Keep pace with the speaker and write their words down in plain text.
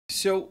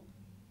So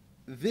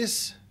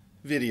this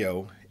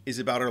video is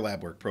about our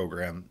lab work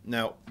program.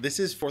 Now,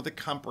 this is for the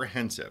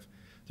comprehensive.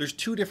 There's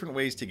two different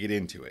ways to get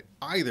into it.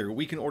 Either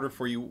we can order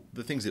for you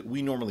the things that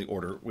we normally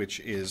order, which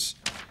is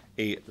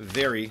a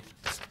very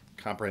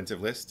comprehensive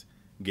list.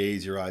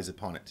 Gaze your eyes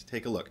upon it.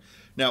 Take a look.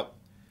 Now,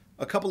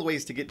 a couple of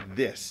ways to get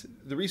this.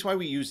 The reason why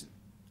we use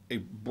a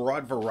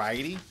broad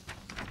variety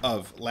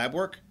of lab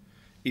work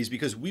is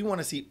because we want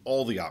to see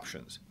all the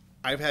options.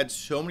 I've had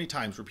so many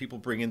times where people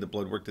bring in the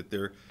blood work that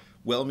their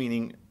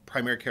well-meaning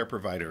primary care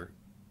provider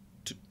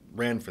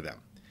ran for them.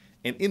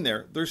 And in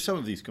there's some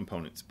of these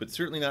components, but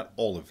certainly not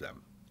all of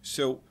them.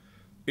 So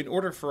in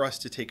order for us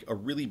to take a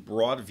really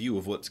broad view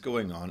of what's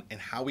going on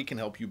and how we can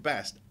help you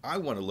best, I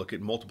want to look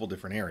at multiple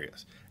different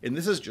areas. And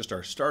this is just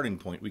our starting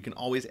point. We can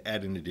always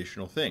add in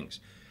additional things.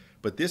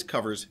 But this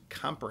covers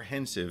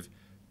comprehensive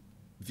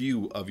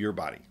view of your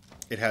body.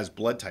 It has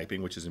blood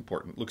typing, which is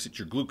important, looks at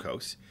your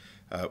glucose,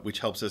 which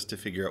helps us to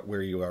figure out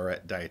where you are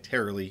at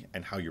dietarily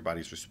and how your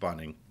body's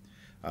responding.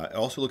 It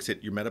also looks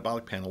at your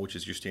metabolic panel, which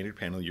is your standard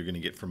panel you're going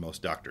to get from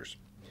most doctors.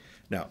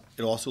 Now,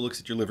 it also looks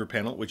at your liver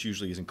panel, which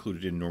usually is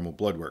included in normal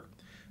blood work.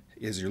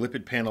 Is your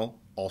lipid panel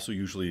also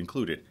usually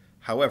included?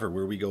 However,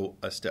 where we go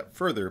a step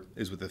further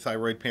is with the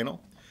thyroid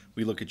panel.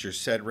 We look at your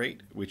SED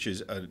rate, which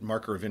is a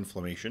marker of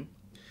inflammation.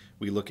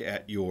 We look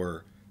at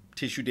your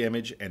tissue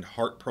damage and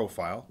heart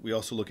profile. We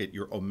also look at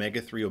your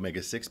omega-3,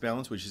 omega-6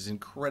 balance, which is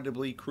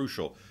incredibly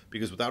crucial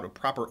because without a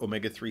proper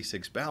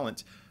omega-3-6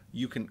 balance,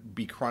 you can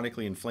be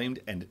chronically inflamed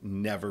and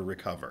never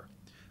recover.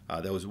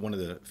 That was one of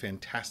the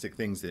fantastic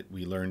things that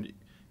we learned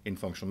in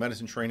functional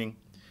medicine training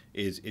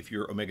is if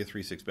your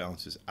omega-3-6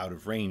 balance is out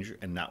of range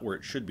and not where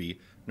it should be,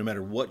 no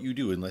matter what you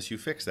do, unless you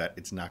fix that,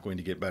 it's not going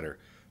to get better.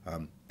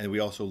 And we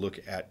also look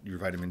at your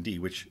vitamin D,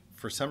 which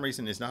for some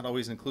reason is not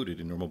always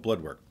included in normal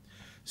blood work.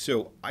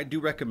 So I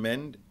do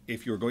recommend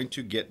if you're going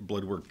to get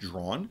blood work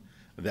drawn,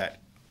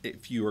 that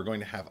if you are going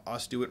to have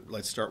us do it,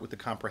 let's start with the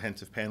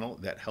comprehensive panel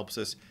that helps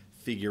us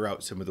figure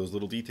out some of those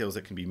little details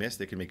that can be missed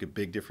that can make a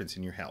big difference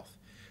in your health.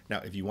 Now,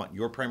 if you want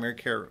your primary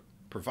care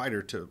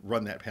provider to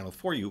run that panel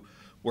for you,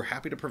 we're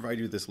happy to provide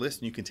you this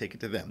list and you can take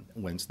it to them.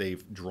 Once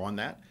they've drawn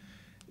that,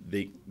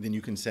 then you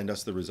can send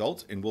us the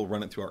results and we'll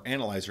run it through our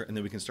analyzer and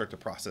then we can start to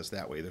process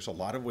that way. There's a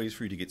lot of ways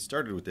for you to get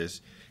started with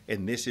this,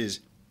 and this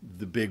is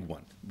the big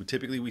one.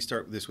 Typically, we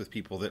start this with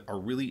people that are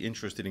really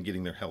interested in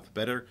getting their health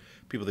better,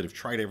 people that have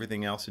tried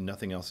everything else and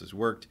nothing else has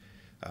worked,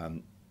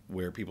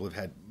 where people have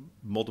had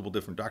multiple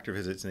different doctor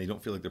visits and they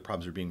don't feel like their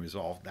problems are being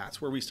resolved. That's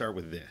where we start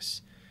with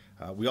this.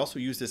 We also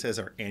use this as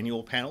our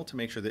annual panel to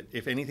make sure that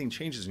if anything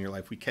changes in your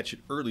life, we catch it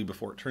early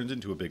before it turns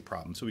into a big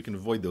problem so we can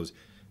avoid those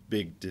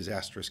big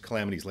disastrous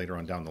calamities later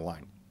on down the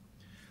line.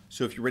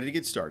 So if you're ready to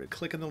get started,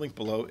 click on the link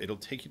below. It'll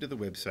take you to the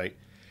website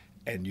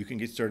and you can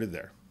get started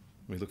there.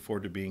 We look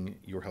forward to being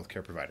your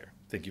healthcare provider.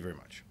 Thank you very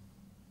much.